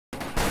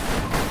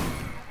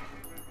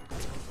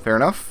Fair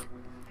enough.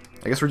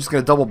 I guess we're just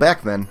going to double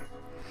back then.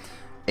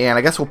 And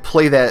I guess we'll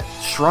play that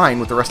shrine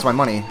with the rest of my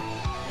money.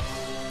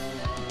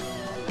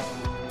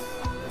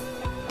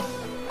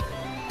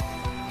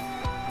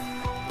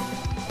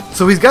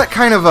 So he's got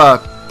kind of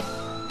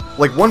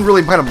like one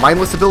really kind of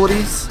mindless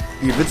abilities.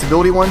 The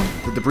invincibility one,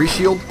 the debris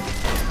shield.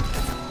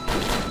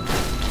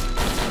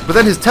 But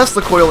then his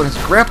Tesla coil and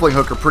his grappling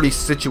hook are pretty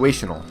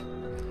situational.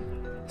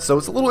 So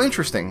it's a little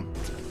interesting.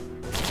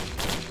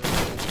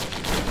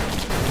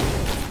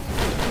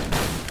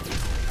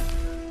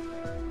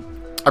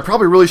 I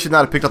probably really should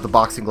not have picked up the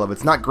boxing glove.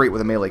 It's not great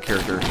with a melee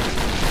character.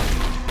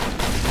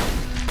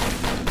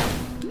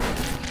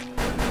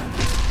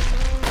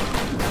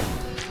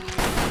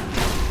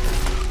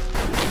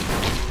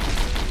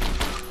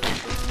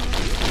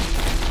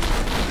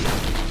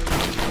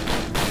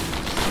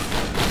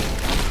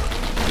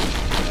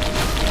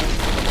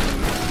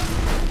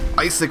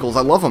 Icicles,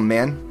 I love them,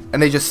 man.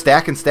 And they just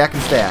stack and stack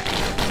and stack.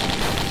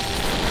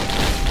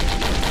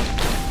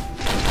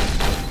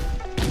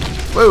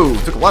 Whoa,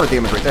 took a lot of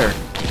damage right there.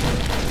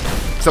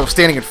 So I was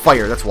standing in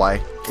fire, that's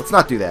why. Let's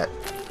not do that.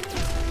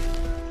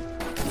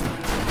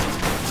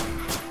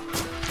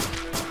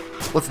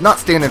 Let's not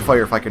stand in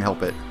fire if I can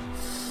help it.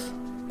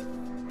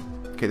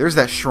 Okay, there's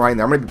that shrine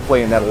there. I'm going to be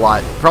playing that a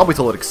lot. Probably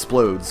till it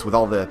explodes with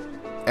all the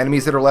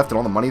enemies that are left and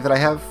all the money that I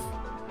have.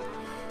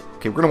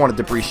 Okay, we're going to want a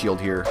debris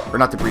shield here. Or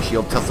not debris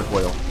shield, Tesla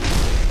coil.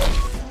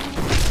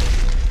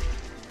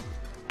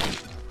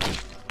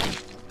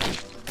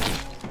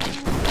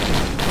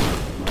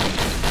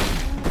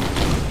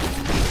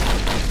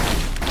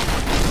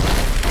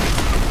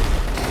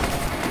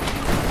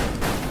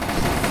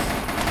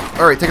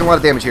 Alright, taking a lot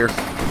of damage here.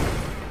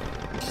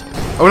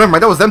 Oh, never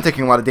mind. That was them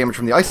taking a lot of damage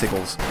from the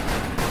icicles.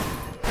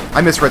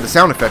 I misread the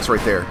sound effects right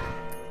there.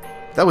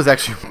 That was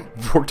actually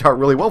worked out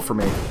really well for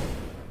me.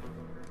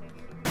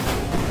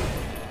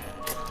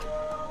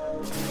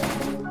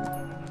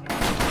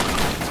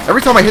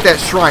 Every time I hit that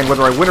shrine,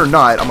 whether I win or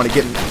not, I'm going to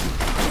get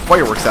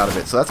fireworks out of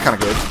it, so that's kind of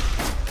good.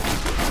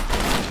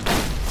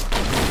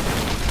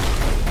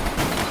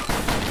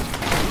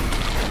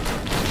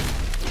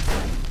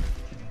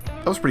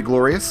 That was pretty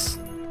glorious.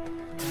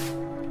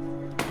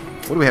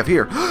 What do we have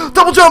here?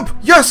 Double jump!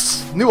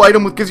 Yes! New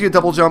item that gives you a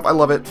double jump. I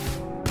love it.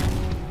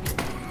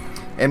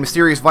 And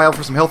mysterious vial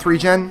for some health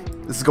regen.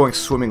 This is going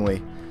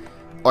swimmingly.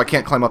 Oh, I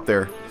can't climb up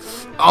there.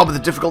 Oh, but the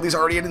difficulty's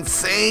already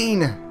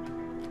insane.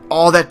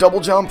 Oh, that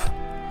double jump.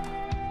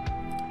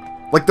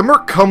 Like, the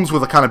Merc comes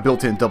with a kind of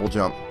built-in double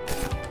jump.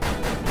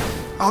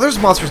 Oh, there's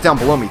monsters down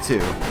below me, too.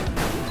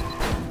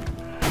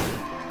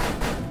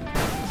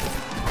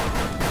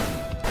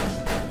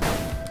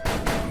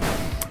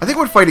 I think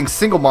when fighting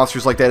single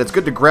monsters like that, it's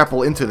good to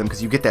grapple into them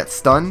because you get that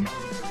stun.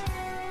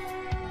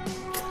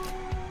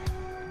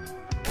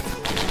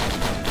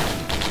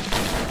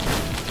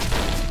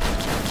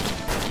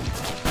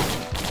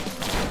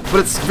 But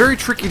it's very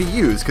tricky to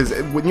use because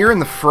when you're in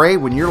the fray,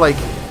 when you're like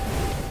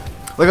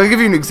I'll give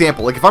you an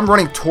example. Like if I'm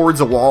running towards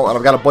a wall and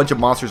I've got a bunch of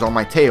monsters on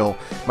my tail,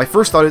 my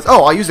first thought is,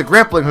 oh, I'll use a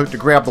grappling hook to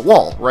grab the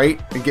wall,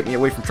 right? And get me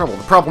away from trouble.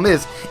 The problem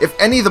is, if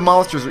any of the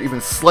monsters are even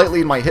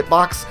slightly in my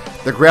hitbox,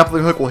 the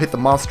grappling hook will hit the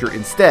monster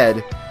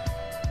instead,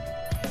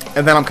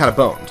 and then I'm kind of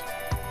boned.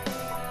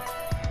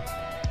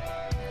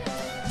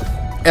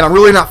 And I'm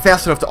really not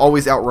fast enough to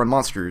always outrun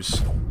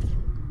monsters.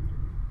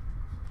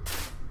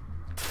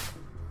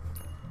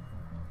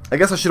 I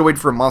guess I should have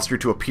waited for a monster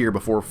to appear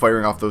before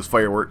firing off those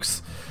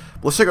fireworks.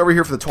 Let's check over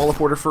here for the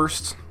teleporter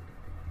first.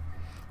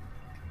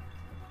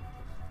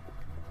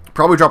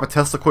 Probably drop a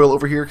Tesla coil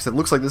over here because it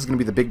looks like this is going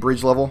to be the big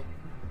bridge level.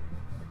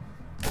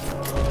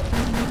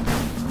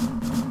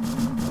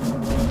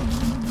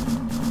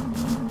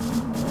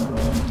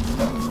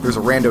 There's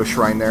a rando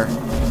shrine there.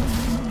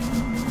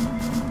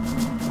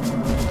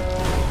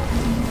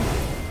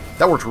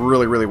 That worked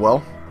really, really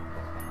well.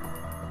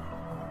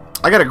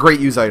 I got a great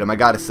use item, I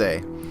gotta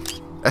say.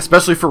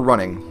 Especially for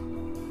running.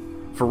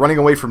 For running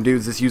away from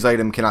dudes, this use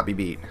item cannot be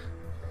beat.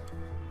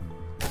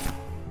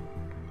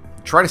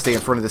 Try to stay in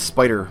front of this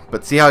spider,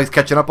 but see how he's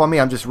catching up on me?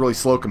 I'm just really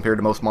slow compared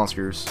to most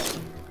monsters.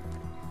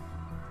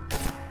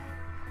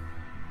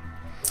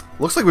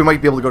 Looks like we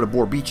might be able to go to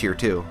Boar Beach here,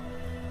 too.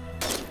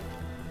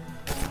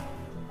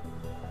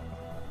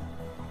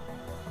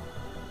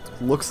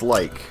 Looks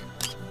like.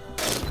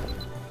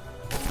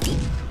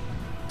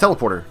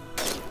 Teleporter.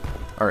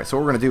 Alright, so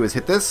what we're going to do is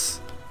hit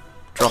this,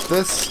 drop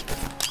this,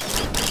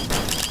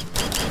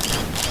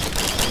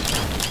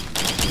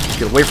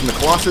 get away from the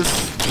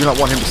Colossus. Do not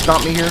want him to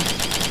stomp me here.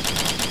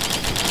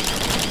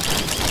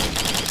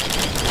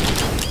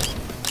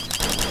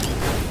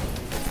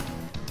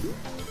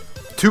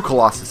 Two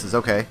Colossuses,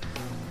 okay.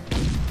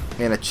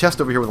 And a chest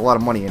over here with a lot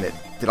of money in it.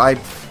 Did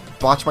I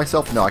botch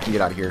myself? No, I can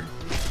get out of here.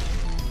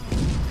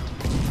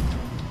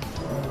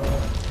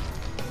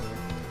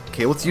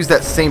 Okay, let's use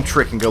that same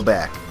trick and go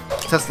back.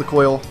 Tesla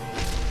coil.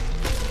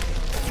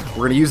 We're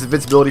going to use the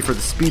invincibility for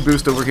the speed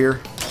boost over here.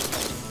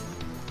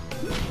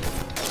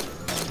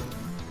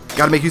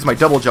 Gotta make use of my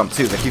double jump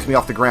too. That keeps me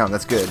off the ground.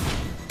 That's good.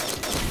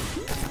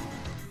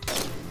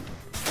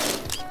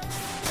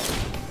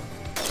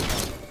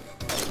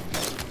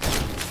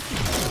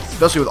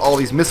 especially with all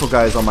these missile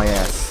guys on my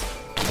ass.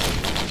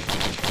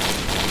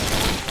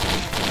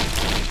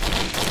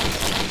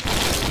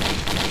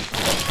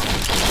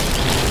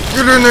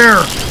 Get in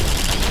there!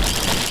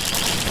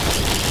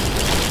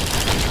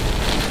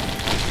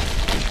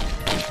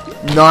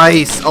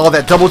 Nice! Oh,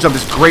 that double jump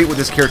is great with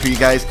this character, you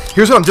guys.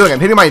 Here's what I'm doing. I'm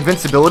hitting my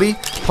invincibility,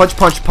 punch,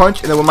 punch, punch,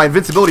 and then when my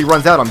invincibility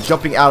runs out, I'm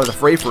jumping out of the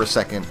fray for a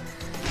second.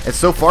 And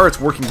so far, it's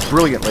working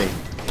brilliantly.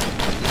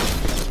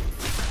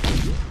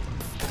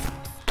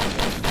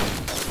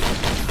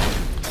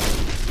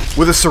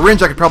 With a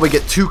syringe, I could probably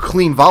get 2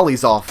 clean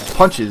volleys off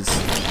punches.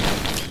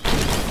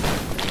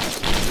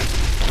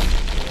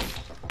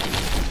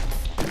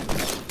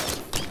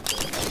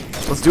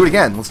 Let's do it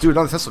again. Let's do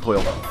another Tesla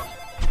coil.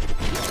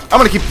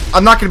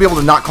 I'm not gonna be able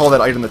to not call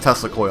that item the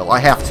Tesla coil. I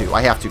have to,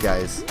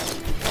 guys.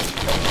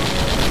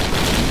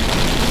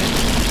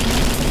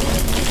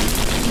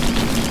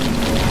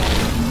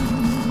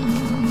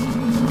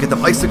 Get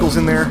the icicles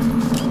in there.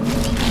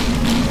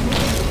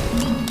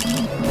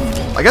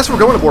 I guess we're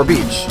going to Boar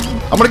Beach.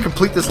 I'm gonna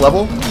complete this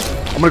level.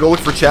 I'm gonna go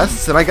look for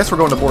chests, and I guess we're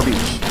going to Boar Beach.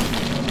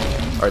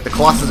 Alright, the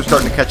Colossus are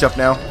starting to catch up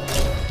now.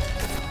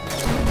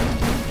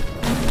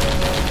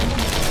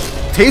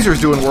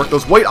 Taser's doing work.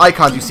 Those white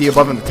icons you see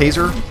above the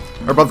taser,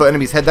 or above the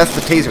enemy's head, that's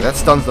the taser. That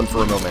stuns them for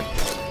a moment.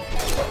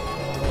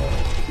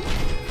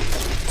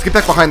 Let's get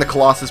back behind the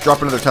Colossus,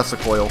 drop another Tesla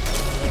coil.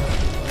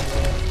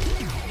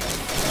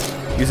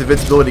 Use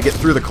invincibility to get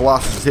through the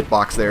Colossus'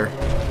 hitbox there.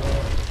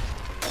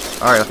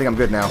 Alright, I think I'm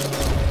good now.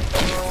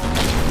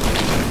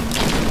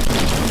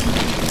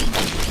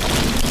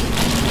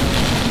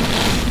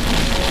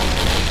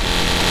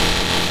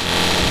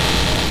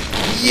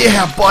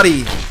 Yeah,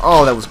 buddy!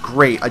 Oh, that was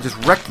great. I just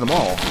wrecked them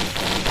all.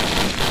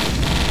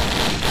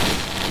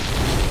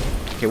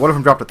 Okay, one of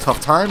them dropped a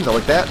tough times. I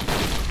like that.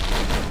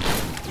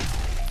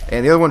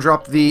 And the other one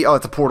dropped the... Oh,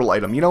 it's a portal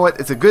item. You know what?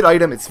 It's a good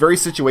item. It's very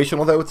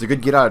situational, though. It's a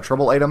good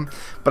get-out-of-trouble item.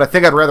 But I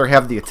think I'd rather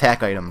have the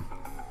attack item.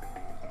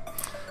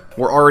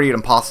 We're already at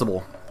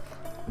impossible.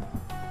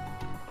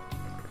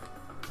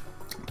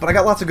 But I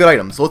got lots of good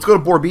items. So let's go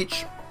to Boar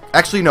Beach.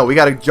 Actually, no. We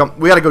gotta jump.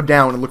 We gotta go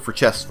down and look for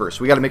chests first.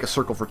 We gotta make a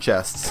circle for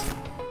chests.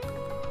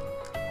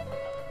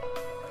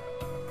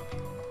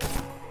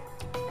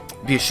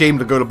 Be ashamed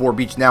to go to Boar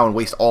Beach now and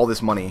waste all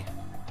this money.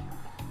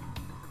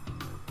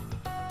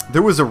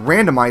 There was a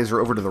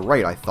randomizer over to the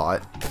right, I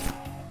thought.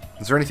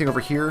 Is there anything over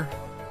here?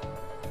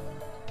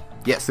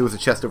 Yes, there was a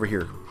chest over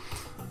here.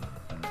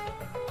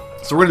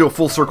 So we're going to do a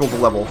full circle of the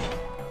level.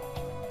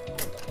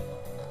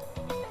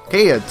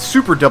 Okay, a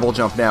super double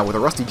jump now with a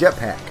rusty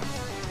jetpack.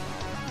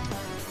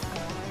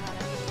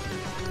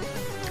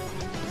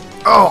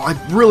 Oh,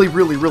 I really,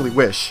 really, really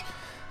wish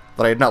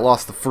that I had not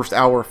lost the first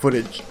hour of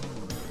footage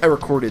I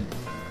recorded.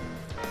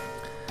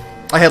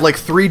 I had like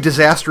 3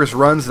 disastrous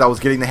runs that I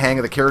was getting the hang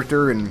of the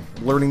character and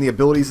learning the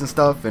abilities and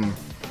stuff, and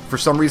for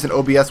some reason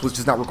OBS was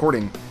just not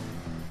recording.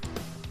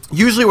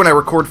 Usually when I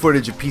record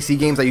footage of PC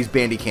games, I use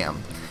Bandicam.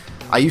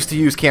 I used to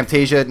use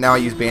Camtasia, now I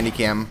use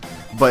Bandicam,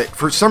 but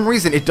for some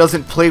reason it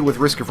doesn't play with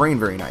Risk of Rain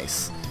very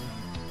nice.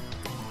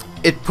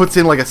 It puts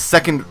in like a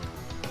second...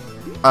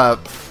 yeah,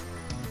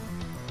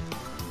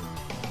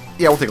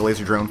 we'll take a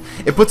laser drone.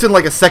 It puts in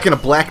like a second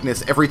of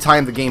blackness every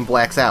time the game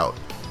blacks out.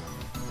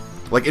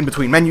 Like in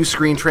between menu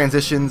screen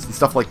transitions and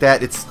stuff like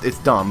that. It's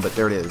dumb, but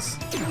there it is.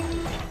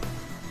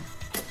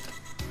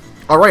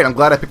 Alright, I'm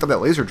glad I picked up that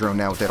laser drone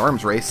now with that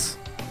arms race.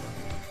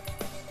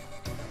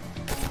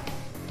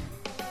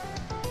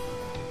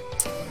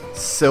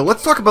 So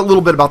let's talk about a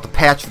little bit about the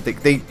patch.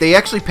 They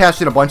actually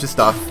patched in a bunch of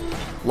stuff.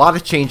 A lot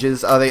of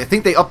changes. I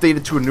think they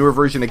updated to a newer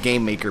version of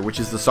Game Maker, which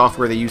is the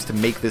software they use to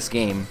make this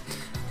game.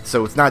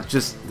 So it's not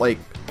just like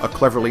a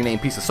cleverly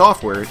named piece of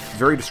software. It's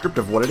very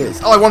descriptive of what it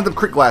is. Oh, I wanted them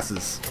crit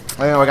glasses.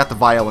 I know I got the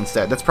vial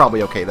instead. That's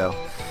probably okay, though.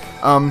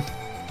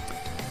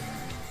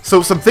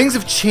 So some things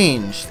have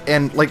changed,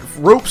 and like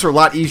ropes are a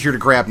lot easier to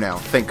grab now.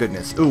 Thank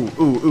goodness. Ooh,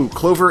 ooh, ooh,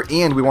 Clover,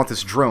 and we want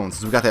this drone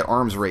since we got that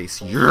arms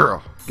race. Yeah,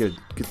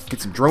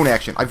 get some drone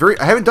action. I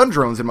haven't done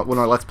drones in one of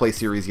my Let's Play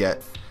series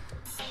yet.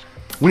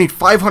 We need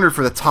 500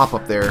 for the top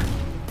up there,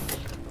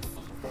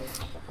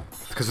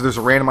 because there's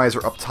a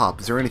randomizer up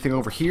top. Is there anything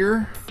over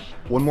here?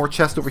 One more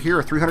chest over here,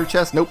 a 300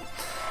 chest? Nope.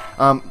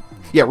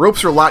 Yeah,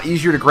 ropes are a lot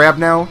easier to grab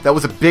now. That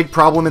was a big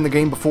problem in the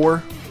game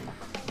before.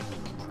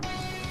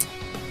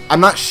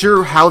 I'm not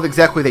sure how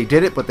exactly they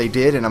did it, but they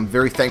did, and I'm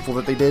very thankful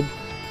that they did.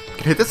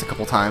 Can hit this a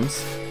couple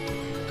times.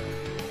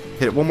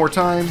 Hit it one more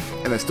time,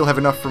 and I still have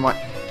enough for my...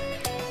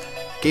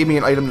 Gave me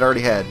an item that I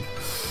already had.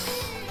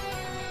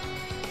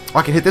 Oh,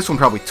 I can hit this one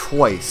probably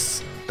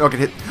twice. Oh, I can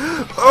hit...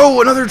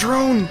 Oh, another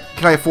drone!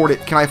 Can I afford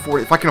it? Can I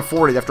afford it? If I can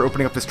afford it after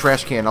opening up this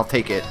trash can, I'll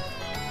take it.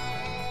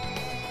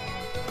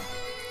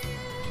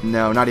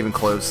 No, not even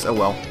close. Oh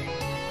well.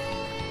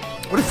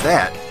 What is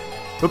that?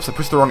 Oops, I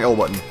pushed the wrong L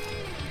button.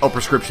 Oh,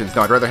 prescriptions.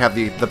 No, I'd rather have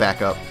the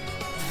backup.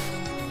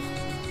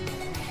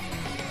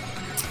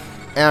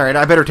 Alright,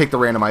 I better take the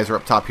randomizer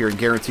up top here and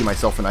guarantee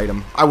myself an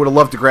item. I would have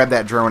loved to grab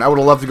that drone. I would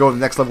have loved to go to the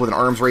next level with an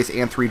arms race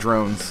and 3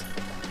 drones.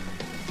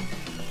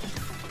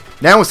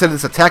 Now instead of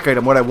this attack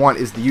item, what I want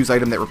is the use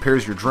item that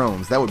repairs your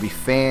drones. That would be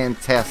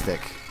fantastic.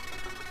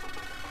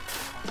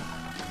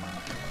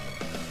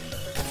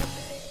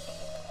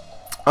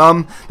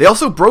 They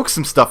also broke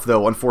some stuff,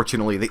 though,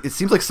 unfortunately. It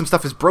seems like some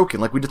stuff is broken.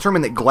 Like, we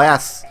determined that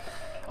glass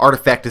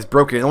artifact is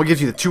broken. It only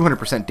gives you the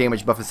 200%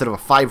 damage buff instead of a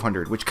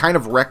 500, which kind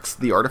of wrecks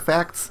the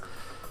artifacts.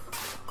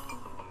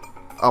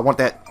 I want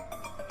that.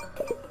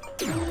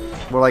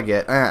 What'll I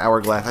get?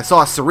 Hourglass. I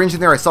saw a syringe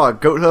in there. I saw a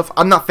goat hoof.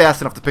 I'm not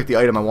fast enough to pick the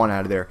item I want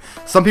out of there.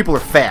 Some people are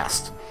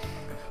fast.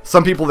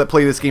 Some people that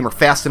play this game are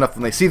fast enough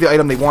when they see the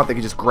item they want, they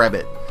can just grab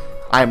it.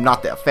 I am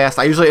not that fast.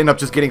 I usually end up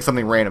just getting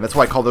something random. That's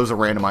why I call those a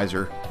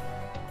randomizer.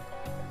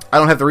 I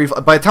don't have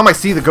the by the time I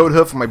see the goat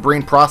hoof, my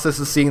brain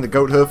processes seeing the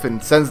goat hoof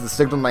and sends the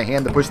signal in my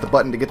hand to push the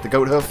button to get the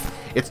goat hoof.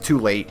 It's too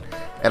late,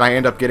 and I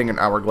end up getting an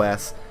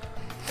hourglass.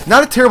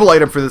 Not a terrible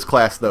item for this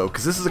class, though,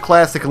 because this is a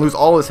class that can lose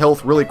all his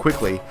health really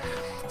quickly.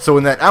 So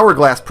in that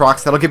hourglass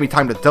procs, that'll give me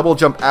time to double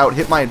jump out,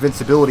 hit my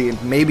invincibility,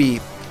 and maybe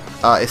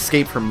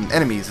escape from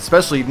enemies,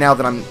 especially now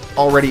that I'm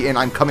already in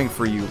I'm coming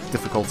for you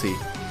difficulty.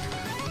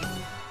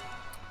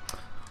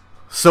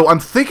 So I'm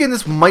thinking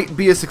this might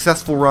be a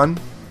successful run.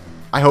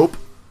 I hope.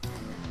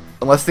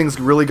 Unless things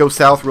really go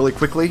south really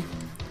quickly.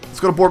 Let's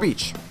go to Boar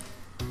Beach.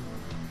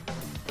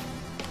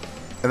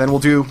 And then we'll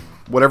do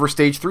whatever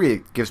stage 3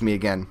 it gives me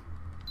again.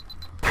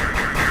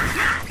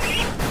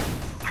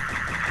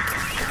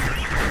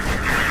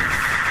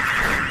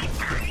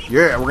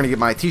 Yeah, we're going to get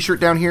my t-shirt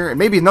down here. And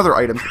maybe another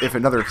item if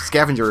another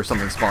scavenger or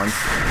something spawns.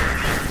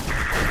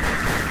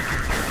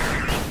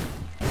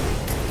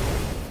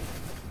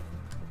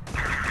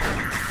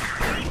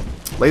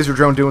 Laser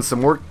drone doing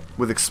some work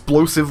with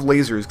explosive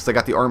lasers, because I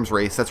got the arms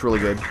race. That's really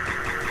good.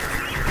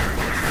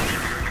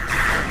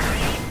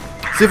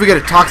 See if we get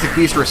a toxic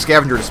beast or a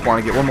scavenger to spawn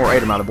and get one more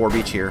item out of Boar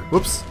Beach here.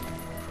 Whoops.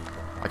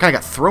 I kind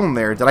of got thrown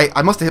there.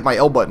 I must have hit my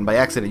L button by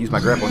accident and used my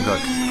grappling hook.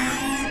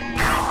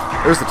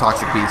 There's the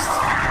toxic beast.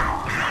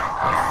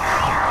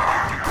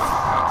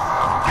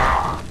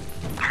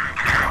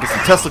 Get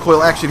some Tesla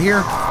coil action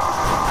here.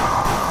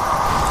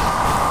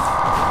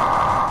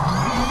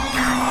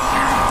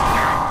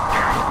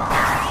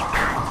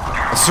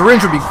 A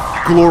syringe would be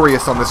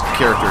glorious on this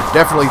character.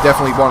 Definitely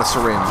want a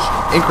syringe.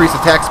 Increase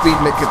attack speed,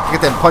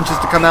 get them punches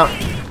to come out.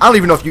 I don't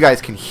even know if you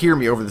guys can hear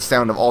me over the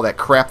sound of all that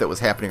crap that was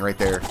happening right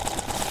there.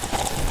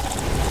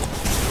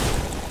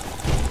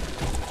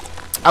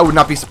 I would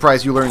not be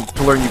surprised you learn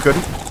you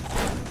couldn't.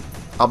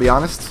 I'll be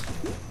honest.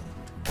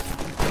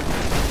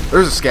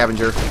 There's a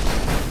scavenger.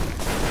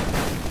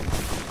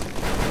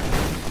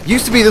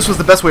 Used to be this was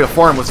the best way to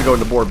farm was to go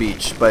into Boar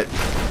Beach, but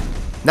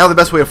now the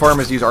best way to farm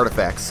is to use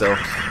artifacts, so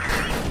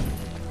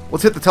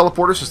let's hit the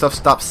teleporter so stuff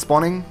stops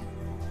spawning.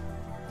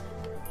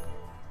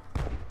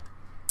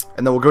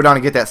 And then we'll go down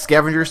and get that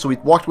scavenger. So we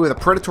walked away with a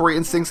predatory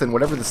instincts and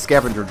whatever the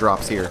scavenger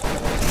drops here.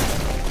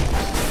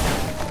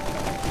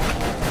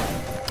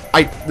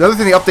 The other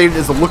thing they updated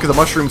is the look of the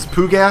mushroom's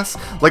poo gas.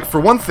 Like, for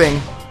one thing...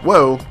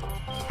 Whoa.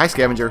 Hi,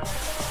 scavenger.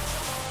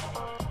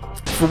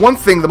 For one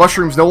thing, the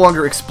mushrooms no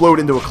longer explode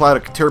into a cloud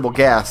of terrible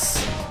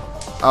gas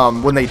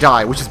when they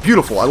die, which is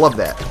beautiful. I love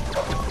that.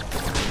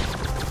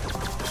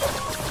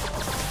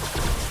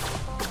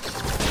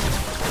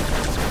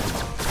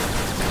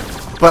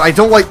 But I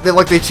don't like that.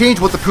 Like, they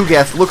changed what the poo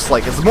gas looks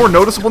like. It's more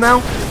noticeable now,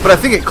 but I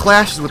think it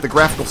clashes with the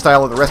graphical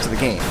style of the rest of the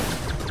game.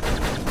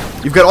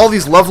 You've got all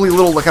these lovely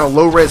little kind of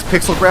low-res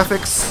pixel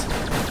graphics,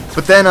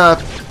 but then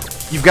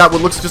you've got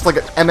what looks just like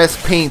an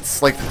MS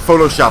Paint's like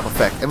Photoshop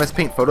effect. MS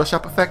Paint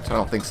Photoshop effect? I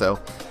don't think so.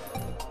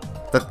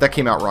 That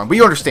came out wrong. But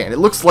you understand. It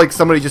looks like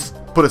somebody just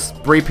put a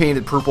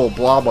spray-painted purple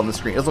blob on the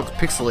screen. It doesn't look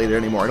pixelated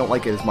anymore. I don't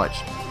like it as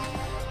much.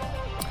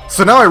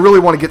 So now I really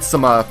want to get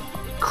some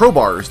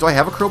crowbars. Do I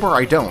have a crowbar?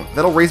 I don't.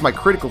 That'll raise my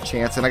critical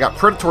chance. And I got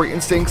Predatory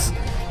Instincts,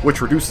 which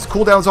reduces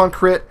cooldowns on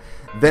crit.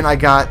 Then I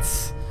got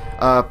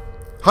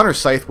Hunter's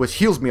Scythe, which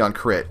heals me on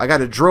crit. I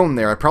got a drone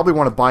there. I probably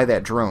want to buy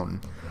that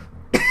drone.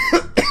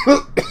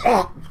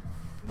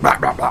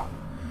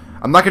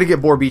 I'm not going to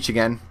get Boar Beach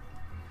again.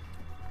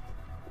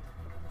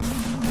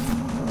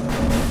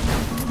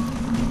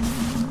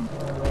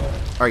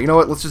 Alright, you know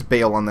what? Let's just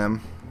bail on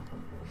them.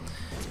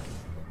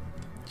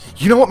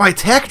 You know what? My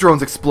attack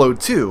drones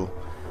explode too.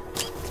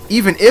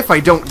 Even if I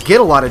don't get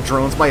a lot of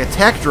drones, my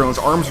attack drones,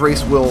 Arms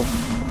Race will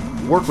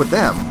work with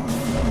them.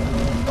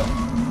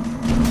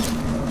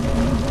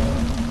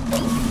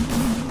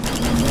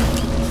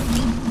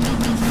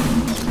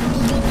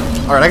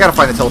 Alright, I gotta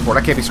find the teleport.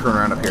 I can't be screwing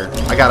around up here.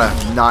 I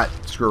gotta not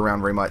screw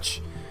around very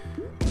much.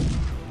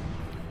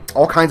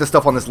 All kinds of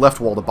stuff on this left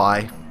wall to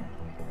buy.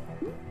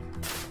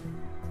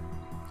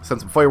 Send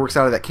some fireworks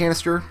out of that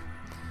canister.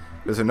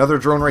 There's another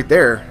drone right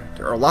there.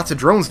 There are lots of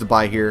drones to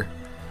buy here.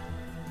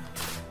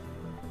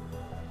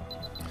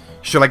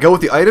 Should I go with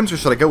the items or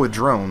should I go with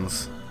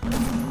drones?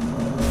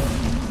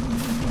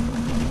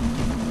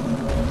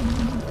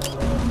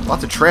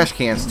 Lots of trash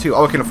cans too.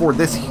 Oh, I can afford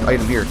this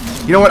item here.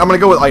 You know what? I'm going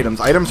to go with items.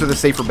 Items are the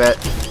safer bet.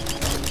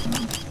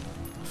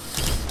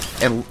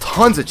 And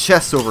tons of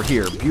chests over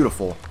here.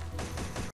 Beautiful.